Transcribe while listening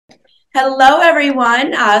Hello,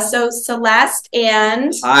 everyone. So Celeste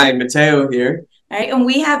and Hi, Mateo here. all right, and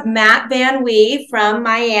we have Matt Van Wee from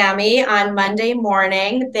Miami on Monday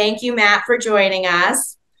morning. Thank you, Matt, for joining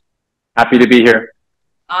us. Happy to be here.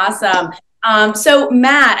 Awesome. So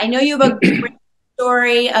Matt, I know you have a great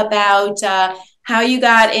story about how you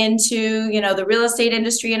got into, the real estate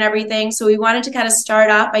industry and everything. So we wanted to kind of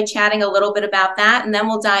start off by chatting a little bit about that, and then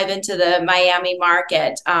we'll dive into the Miami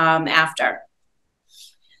market after.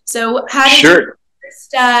 So how did you Sure.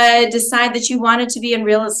 first decide that you wanted to be in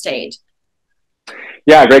real estate?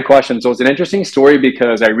 Yeah, great question. So it's an interesting story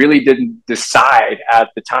because I really didn't decide at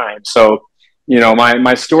the time. So,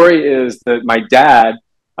 my story is that my dad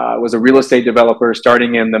was a real estate developer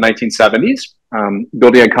starting in the 1970s,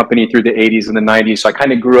 building a company through the 80s and the 90s. So I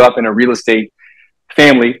kind of grew up in a real estate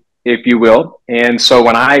family, if you will. And so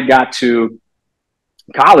when I got to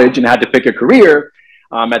college and had to pick a career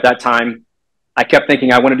at that time, I kept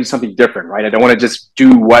thinking I want to do something different, right? I don't want to just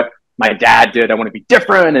do what my dad did. I want to be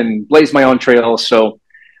different and blaze my own trail. So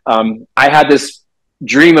I had this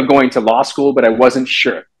dream of going to law school, but I wasn't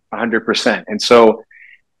sure 100%. And so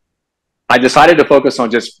I decided to focus on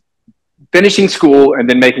just finishing school and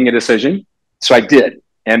then making a decision. So I did.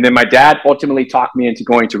 And then my dad ultimately talked me into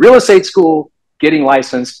going to real estate school, getting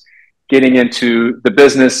licensed, getting into the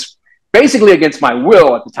business, basically against my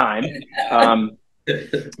will at the time.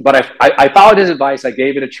 But I followed his advice. I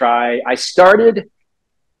gave it a try. I started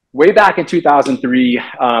way back in 2003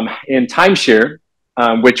 in timeshare,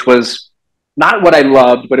 which was not what I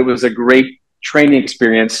loved, but it was a great training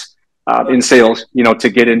experience in sales, to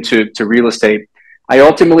get into real estate. I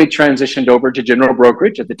ultimately transitioned over to general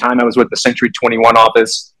brokerage. At the time, I was with the Century 21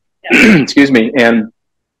 office, excuse me, and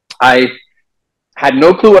I had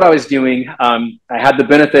no clue what I was doing. I had the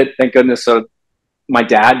benefit, thank goodness, of my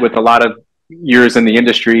dad with a lot of years in the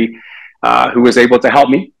industry, who was able to help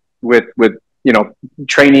me with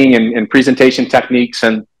training and presentation techniques.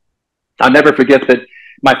 And I'll never forget that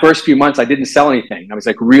my first few months I didn't sell anything. I was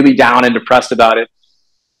like really down and depressed about it.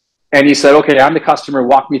 And he said, "Okay, I'm the customer,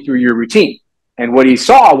 walk me through your routine." And what he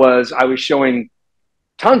saw was I was showing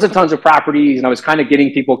tons and tons of properties, and I was kind of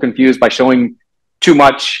getting people confused by showing too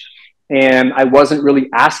much, and I wasn't really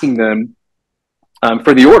asking them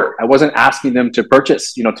for the order. I wasn't asking them to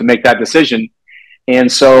purchase, to make that decision. And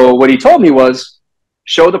so what he told me was,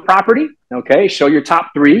 show the property, okay, show your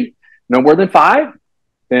top three, no more than five.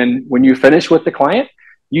 Then when you finish with the client,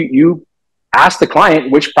 you ask the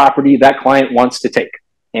client which property that client wants to take.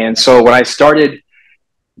 And so when I started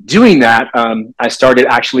doing that, I started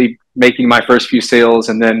actually making my first few sales,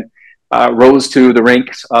 and then rose to the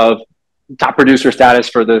ranks of top producer status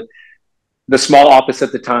for the small office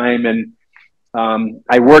at the time. And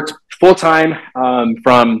I worked full time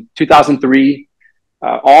from 2003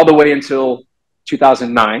 all the way until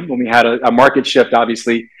 2009, when we had a market shift,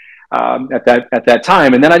 obviously, at that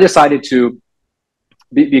time. And then I decided to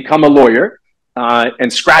become a lawyer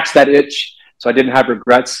and scratch that itch, so I didn't have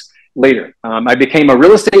regrets later. I became a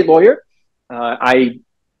real estate lawyer. I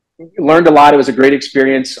learned a lot. It was a great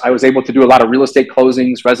experience. I was able to do a lot of real estate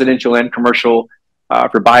closings, residential and commercial,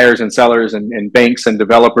 for buyers and sellers and banks and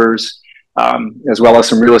developers, as well as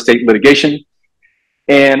some real estate litigation.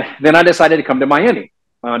 And then I decided to come to Miami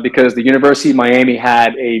because the University of Miami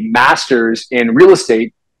had a master's in real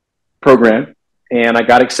estate program, and I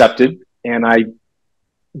got accepted, and I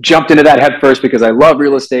jumped into that head first because I love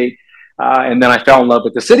real estate. And then I fell in love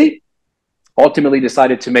with the city, ultimately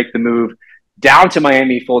decided to make the move down to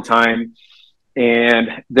Miami full time.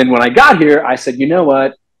 And then when I got here, I said, you know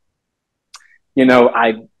what?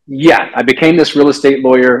 I became this real estate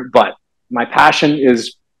lawyer, but my passion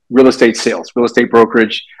is real estate sales, real estate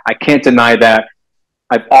brokerage. I can't deny that.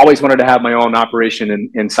 I've always wanted to have my own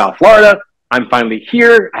operation in South Florida. I'm finally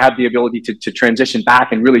here. I have the ability to transition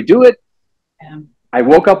back and really do it. Yeah. I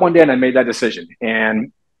woke up one day and I made that decision.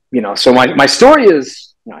 And, so my story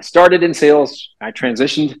is, I started in sales. I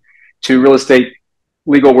transitioned to real estate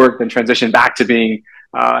legal work, then transitioned back to being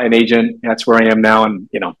an agent. That's where I am now. And,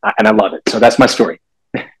 and I love it. So that's my story.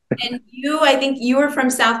 And I think you were from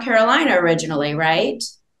South Carolina originally, right?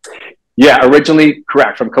 Yeah, originally,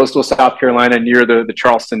 correct. From coastal South Carolina, near the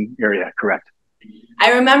Charleston area, correct.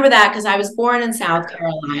 I remember that because I was born in South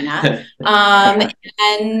Carolina.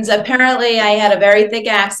 And apparently I had a very thick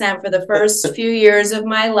accent for the first few years of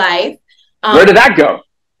my life. Where did that go?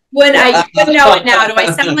 When I wouldn't know it now. Do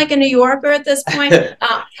I sound like a New Yorker at this point?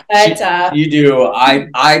 You do.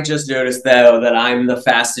 I just noticed though that I'm the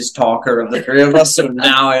fastest talker of the three of us, so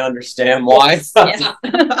now I understand why. Yeah.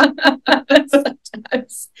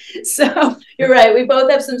 Sometimes. So you're right. We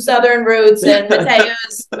both have some Southern roots, and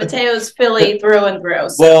Mateo's Philly through and through.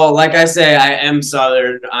 So. Well, like I say, I am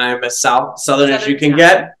Southern. I'm as Southern as you can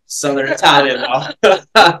get. Southern Italian,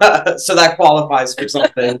 though. So that qualifies for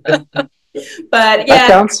something. But yeah, that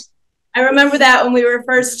counts. I remember that when we were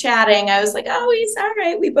first chatting, I was like, oh, he's all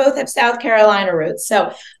right. We both have South Carolina roots.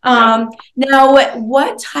 So now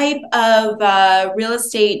what type of real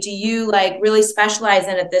estate do you like really specialize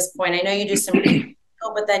in at this point? I know you do some retail,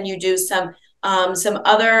 but then you do some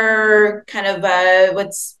other kind of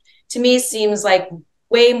what's to me seems like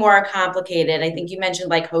way more complicated. I think you mentioned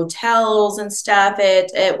like hotels and stuff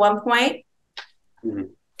at one point. Mm-hmm.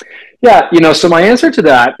 Yeah, so my answer to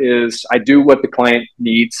that is I do what the client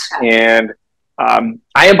needs, and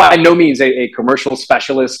I am by no means a commercial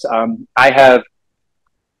specialist. I have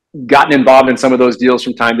gotten involved in some of those deals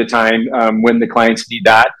from time to time when the clients need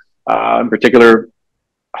that, in particular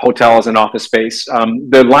hotels and office space.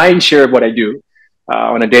 The lion's share of what I do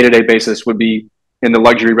on a day-to-day basis would be in the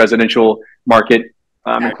luxury residential market,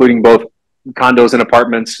 including both condos and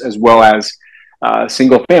apartments as well as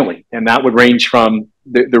single family, and that would range from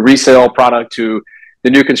the resale product to the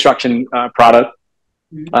new construction product.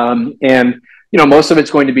 And most of it's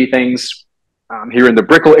going to be things here in the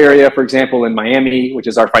Brickell area, for example, in Miami, which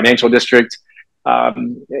is our financial district.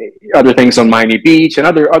 Other things on Miami Beach and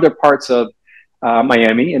other parts of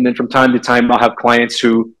Miami. And then from time to time, I'll have clients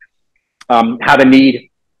who have a need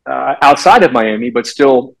outside of Miami, but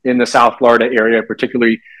still in the South Florida area,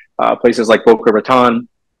 particularly places like Boca Raton,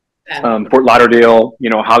 Fort Lauderdale,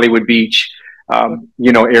 Hollywood Beach,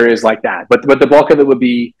 areas like that. But the bulk of it would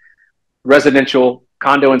be residential,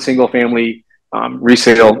 condo and single family,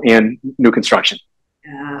 resale and new construction.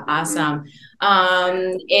 Yeah, awesome.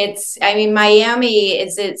 Miami,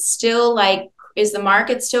 is it still is the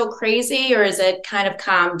market still crazy, or is it kind of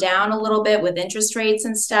calmed down a little bit with interest rates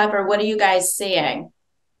and stuff, or what are you guys seeing?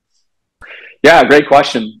 Yeah, great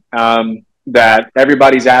question that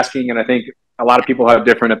everybody's asking, and I think a lot of people have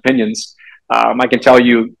different opinions. I can tell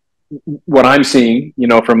you what I'm seeing,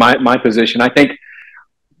 from my position. I think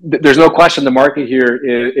there's no question the market here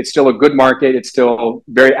it's still a good market. It's still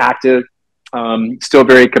very active, still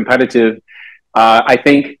very competitive. I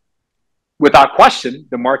think without question,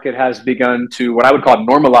 the market has begun to what I would call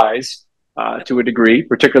normalize to a degree,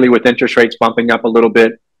 particularly with interest rates bumping up a little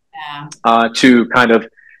bit to kind of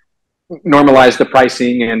normalize the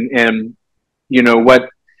pricing and what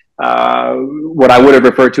I would have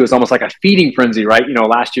referred to as almost like a feeding frenzy, right?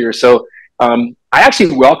 Last year. So I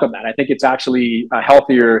actually welcome that. I think it's actually a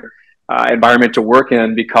healthier environment to work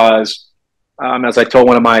in because, as I told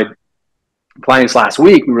one of my clients last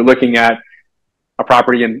week, we were looking at a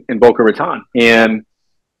property in Boca Raton, and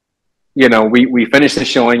we finished the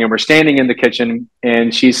showing and we're standing in the kitchen,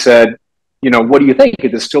 and she said, what do you think?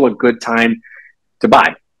 Is this still a good time to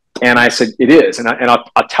buy? And I said, it is. And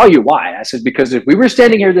I'll tell you why. I said, because if we were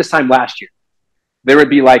standing here this time last year, there would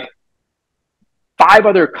be like 5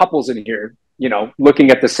 other couples in here,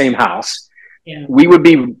 looking at the same house. Yeah. We would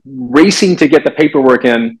be racing to get the paperwork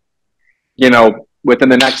in, within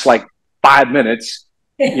the next 5 minutes,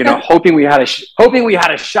 hoping we had a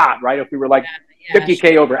shot, right? If we were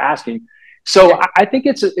 50K over asking. So I think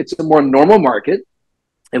it's a more normal market,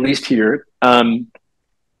 at least here.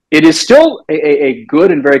 It is still a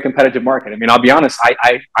good and very competitive market. I mean, I'll be honest,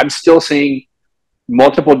 I'm still seeing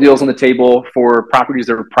multiple deals on the table for properties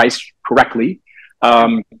that are priced correctly.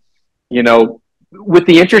 With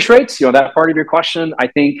the interest rates, that part of your question, I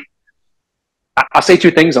think I'll say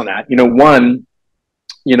 2 things on that. One,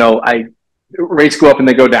 rates go up and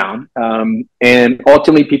they go down, and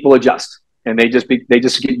ultimately people adjust and they just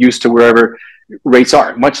get used to wherever rates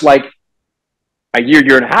are. Much like a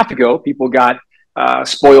year and a half ago, people got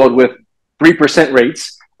spoiled with 3%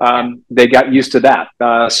 rates. They got used to that.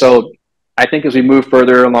 So I think as we move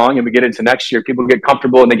further along and we get into next year, people get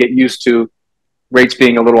comfortable and they get used to rates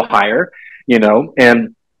being a little higher,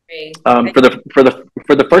 and for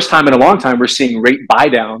the first time in a long time, we're seeing rate buy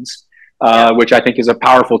downs, which I think is a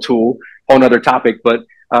powerful tool, whole nother topic. But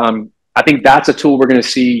I think that's a tool we're going to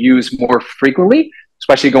see used more frequently,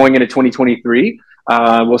 especially going into 2023.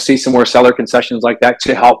 We'll see some more seller concessions like that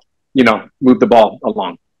to help move the ball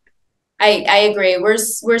along. I agree.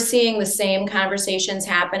 We're seeing the same conversations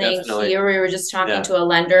happening here. We were just talking to a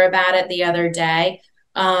lender about it the other day,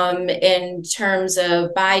 in terms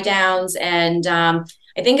of buy downs. And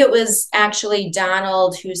I think it was actually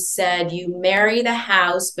Donald who said, you marry the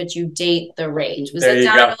house, but you date the rate. Was There it you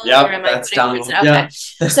Donald? go. Yep, or am that's I Donald. okay. Yeah.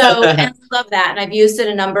 So, and I love that. And I've used it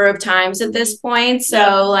a number of times at this point. So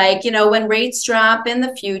Yeah. like, you know, when rates drop in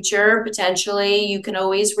the future, potentially you can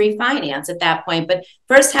always refinance at that point. But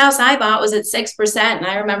first house I bought was at 6%. And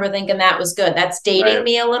I remember thinking that was good. That's dating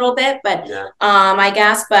me a little bit, but I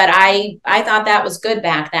guess, but I thought that was good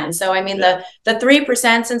back then. So I mean the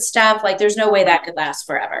 3% and stuff, like there's no way that could last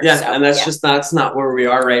forever. Yeah, so, and that's not where we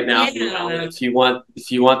are right now. Yeah. You know, if you want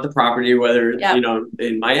the property, whether you know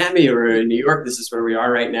in Miami or in New York, this is where we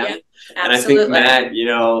are right now. Yeah, and I think Matt, you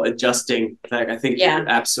know, adjusting, like I think you're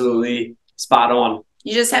absolutely spot on.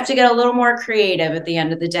 You just have to get a little more creative at the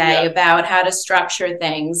end of the day about how to structure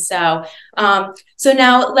things. So, so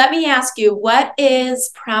now let me ask you, what is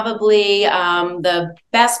probably the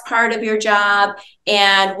best part of your job,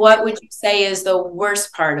 and what would you say is the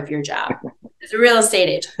worst part of your job as a real estate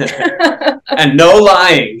agent? And no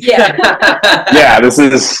lying. Yeah. Yeah, this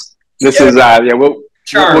is yeah,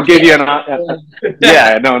 we'll give you an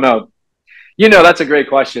yeah, no. You know, that's a great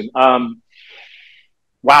question.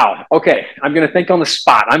 Wow. Okay. I'm going to think on the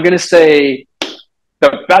spot. I'm going to say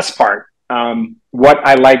the best part, what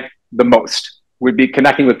I like the most would be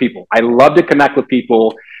connecting with people. I love to connect with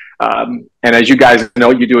people. And as you guys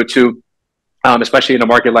know, you do it too, especially in a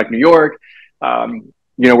market like New York.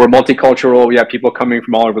 You know, we're multicultural. We have people coming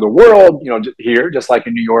from all over the world, you know, here, just like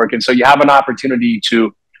in New York. And so you have an opportunity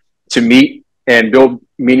to meet and build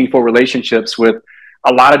meaningful relationships with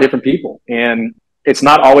a lot of different people. And it's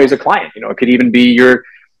not always a client. You know, it could even be your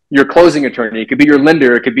closing attorney. It could be your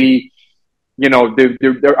lender. It could be, you know,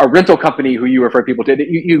 a rental company who you refer people to.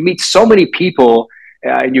 You meet so many people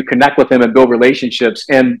and you connect with them and build relationships,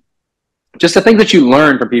 and just the things that you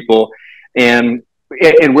learn from people and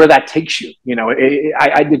where that takes you. You know,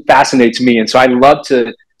 it fascinates me. And so I love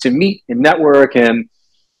to meet and network, and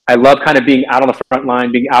I love kind of being out on the front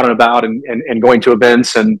line, being out and about and going to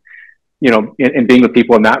events and, you know, and being with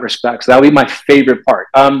people in that respect. So that'll be my favorite part.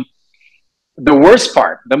 The worst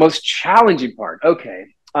part, the most challenging part. Okay.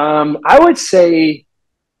 I would say,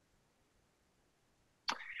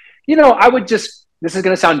 you know, this is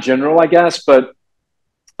going to sound general, I guess, but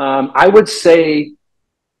I would say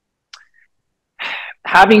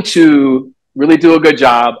having to really do a good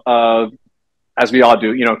job of, as we all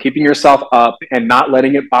do, you know, keeping yourself up and not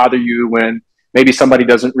letting it bother you when maybe somebody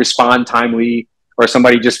doesn't respond timely or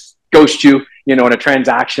somebody just ghosts you, you know, in a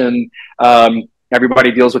transaction.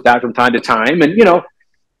 Everybody deals with that from time to time. And, you know,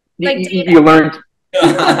 like you learn.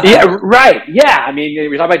 Yeah, right. Yeah. I mean,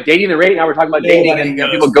 we're talking about dating the rate. Now we're talking about dating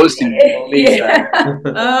and people ghosting.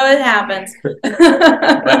 Oh, it happens.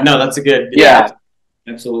 But no, that's a good.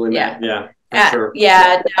 Absolutely. Yeah. Sure.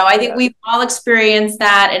 Yeah, no, I think we've all experienced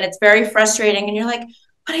that, and it's very frustrating. And you're like,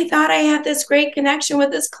 but I thought I had this great connection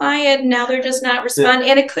with this client, and now they're just not responding.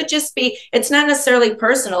 And it could just be, it's not necessarily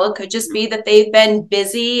personal. It could just be that they've been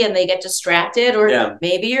busy and they get distracted, or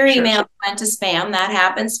maybe your email went to spam. That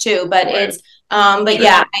happens too. But it's, but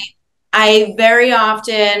yeah, I very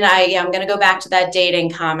often, I'm going to go back to that dating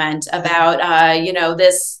comment about, you know,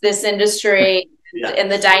 this industry.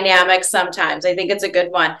 And the dynamics sometimes. I think it's a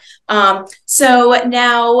good one. So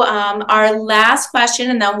now our last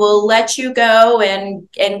question, and then we'll let you go and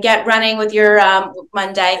get running with your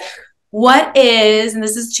Monday. What is, and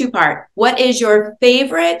this is two-part, what is your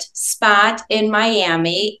favorite spot in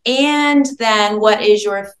Miami? And then what is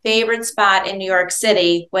your favorite spot in New York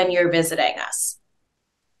City when you're visiting us?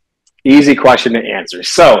 Easy question to answer.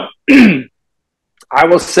 So I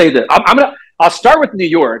will say that I'll start with New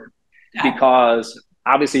York, because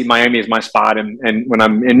obviously Miami is my spot, and when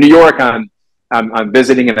I'm in New York, I'm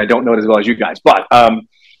visiting, and I don't know it as well as you guys. But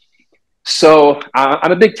so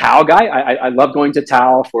I'm a big Tao guy. I love going to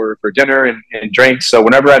Tao for dinner and drinks. So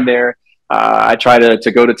whenever I'm there, I try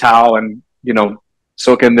to go to Tao and, you know,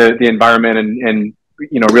 soak in the environment and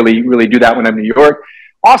you know, really do that when I'm in New York.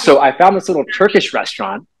 Also, I found this little Turkish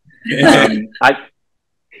restaurant.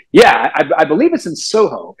 I believe it's in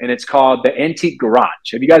Soho, and it's called the Antique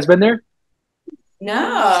Garage. Have you guys been there?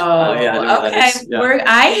 No. Okay.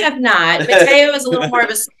 I have not. Mateo is a little more of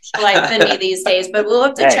a socialite than me these days, but we'll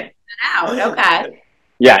have to check it out. Okay.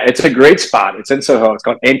 Yeah, it's a great spot. It's in Soho. It's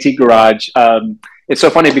called Antique Garage. It's so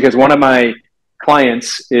funny because one of my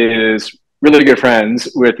clients is really good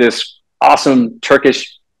friends with this awesome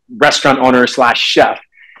Turkish restaurant owner / chef.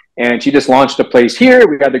 And she just launched a place here.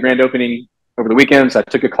 We had the grand opening over the weekend. So I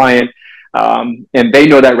took a client, and they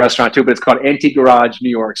know that restaurant too, but it's called Antique Garage, New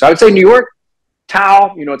York. So I would say New York,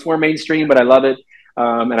 Tao, you know, it's more mainstream, but I love it.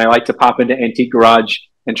 And I like to pop into Antique Garage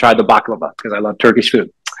and try the baklava because I love Turkish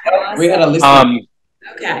food. We got a list.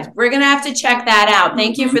 Okay, we're gonna have to check that out.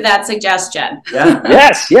 Thank you for that suggestion. Yeah.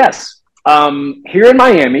 Yes. Here in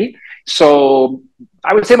Miami, so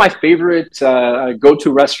I would say my favorite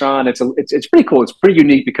go-to restaurant. It's pretty cool. It's pretty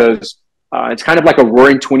unique because it's kind of like a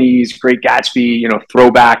Roaring Twenties, Great Gatsby,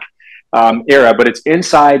 throwback era. But it's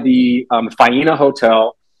inside the Faena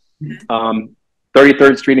Hotel,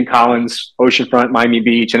 33rd Street in Collins, oceanfront, Miami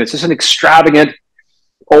Beach, and it's just an extravagant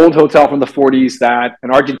old hotel from the 40s that an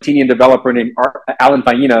Argentinian developer named Alan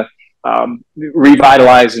Faena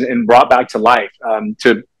revitalized and brought back to life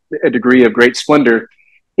to a degree of great splendor.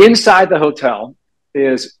 Inside the hotel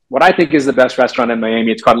is what I think is the best restaurant in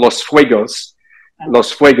Miami. It's called Los Fuegos.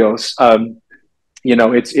 Los Fuegos.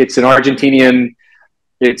 It's an Argentinian.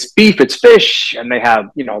 It's beef, it's fish, and they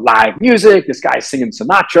have live music. This guy's singing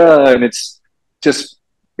Sinatra, and it's just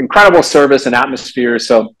incredible service and atmosphere.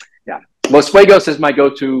 So yeah, Los Fuegos is my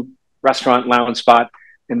go-to restaurant lounge spot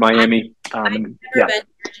in Miami. I've never been to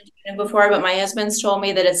Argentina before, but my husband's told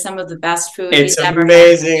me that it's some of the best food It's he's ever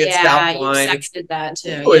amazing. had. It's Yeah, got you wine. seconded that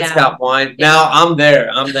too. Oh, it's got wine. Now I'm there.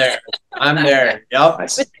 Yep. But I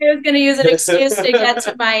was going to use an excuse to get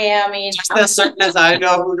to Miami. Just as certain as I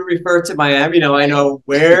know who to refer to Miami, I know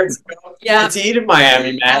where to go to eat in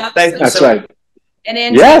Miami, Matt. Thank you. That's right. And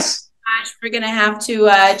Andrew, yes, we're going to have to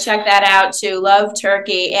check that out too. Love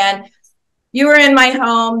turkey. And you were in my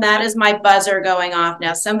home. That is my buzzer going off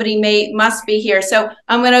now. Somebody must be here. So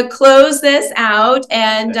I'm going to close this out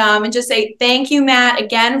and just say thank you, Matt,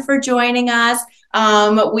 again for joining us.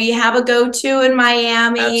 We have a go-to in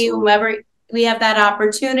Miami. Absolutely. Whomever we have that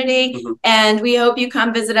opportunity, and we hope you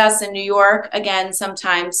come visit us in New York again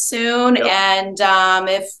sometime soon. Yep. And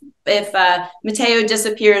if Mateo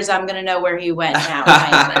disappears, I'm going to know where he went now.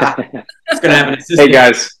 It's going to happen. Hey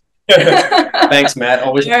guys. Thanks, Matt.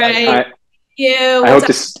 Always. All right. I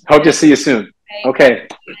hope to see you soon. Okay.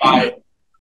 Bye.